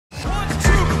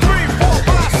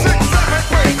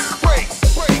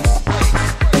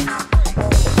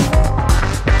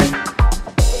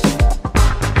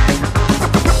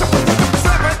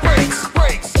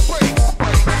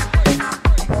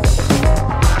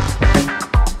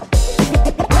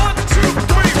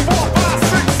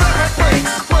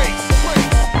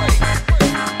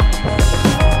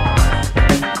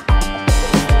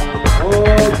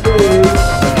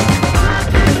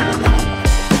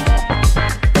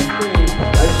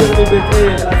מבית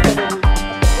אל,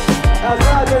 אז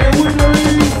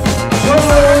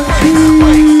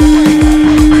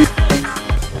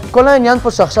כל העניין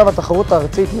פה שעכשיו התחרות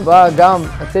הארצית באה גם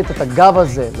לתת את הגב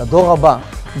הזה לדור הבא,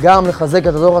 גם לחזק את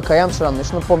הדור הקיים שלנו.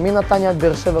 יש לנו פה מנתניה עד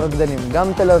באר שבע רקדנים,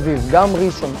 גם תל אביב, גם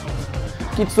ראשון.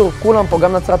 קיצור, כולם פה,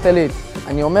 גם נצרת עילית.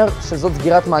 אני אומר שזאת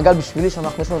סגירת מעגל בשבילי,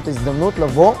 שאנחנו יש לנו את ההזדמנות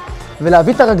לבוא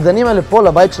ולהביא את הרקדנים האלה פה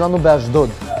לבית שלנו באשדוד.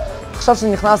 עכשיו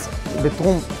שאני נכנס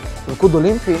בתחום ריקוד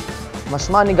אולימפי,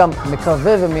 משמע אני גם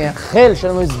מקווה ומייחל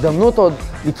שיהיה לנו הזדמנות עוד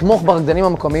לתמוך ברקדנים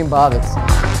המקומיים בארץ.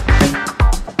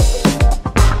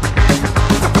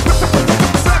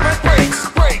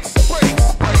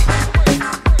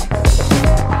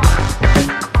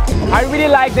 I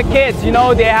really like the kids, you know,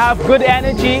 they have good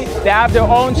energy, they have their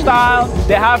own style,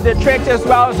 they have their tricks as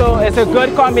well, so it's a good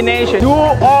combination. Do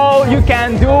all you can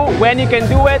do when you can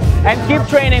do it and keep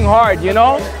training hard, you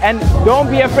know, and don't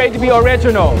be afraid to be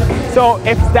original. So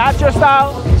if that's your style,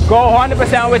 go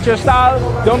 100% with your style,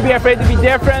 don't be afraid to be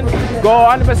different, go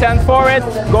 100% for it,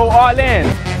 go all in.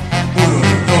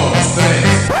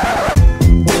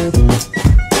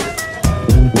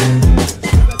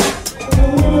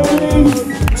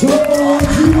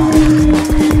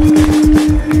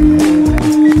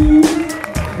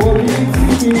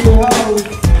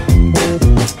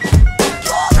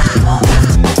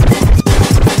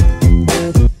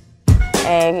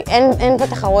 אין פה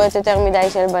תחרויות יותר מדי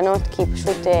של בנות, כי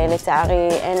פשוט לצערי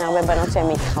אין הרבה בנות שהן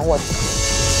מתחרות.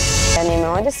 אני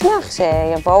מאוד אשמח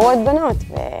שיבואו עוד בנות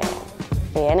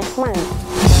ויהיה נחמד.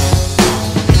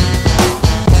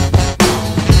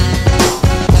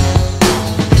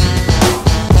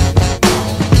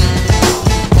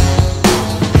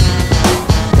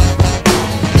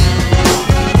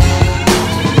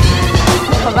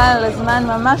 חבל על הזמן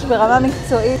ממש ברמה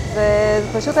מקצועית,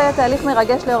 וזה פשוט היה תהליך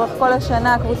מרגש לאורך כל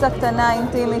השנה, קבוצה קטנה,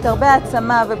 אינטימית, הרבה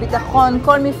העצמה וביטחון,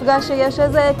 כל מפגש שיש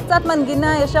איזה קצת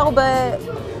מנגינה ישר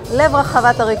בלב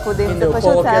רחבת הריקודים. זה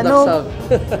פשוט תענוג,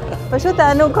 פשוט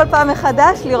תענוג כל פעם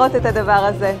מחדש לראות את הדבר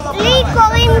הזה. לי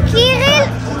קוראים קיריל,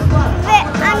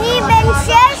 ואני בן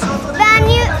 6,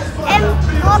 ואני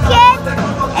רוקד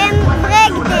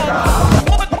ברקדנס.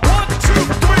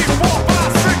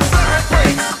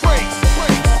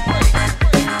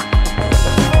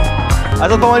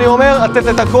 אז עוד פעם אני אומר, לתת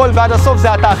את הכל ועד הסוף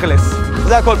זה התכלס.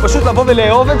 זה הכל, פשוט לבוא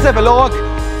ולאהוב את זה ולא רק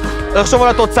לחשוב על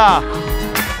התוצאה.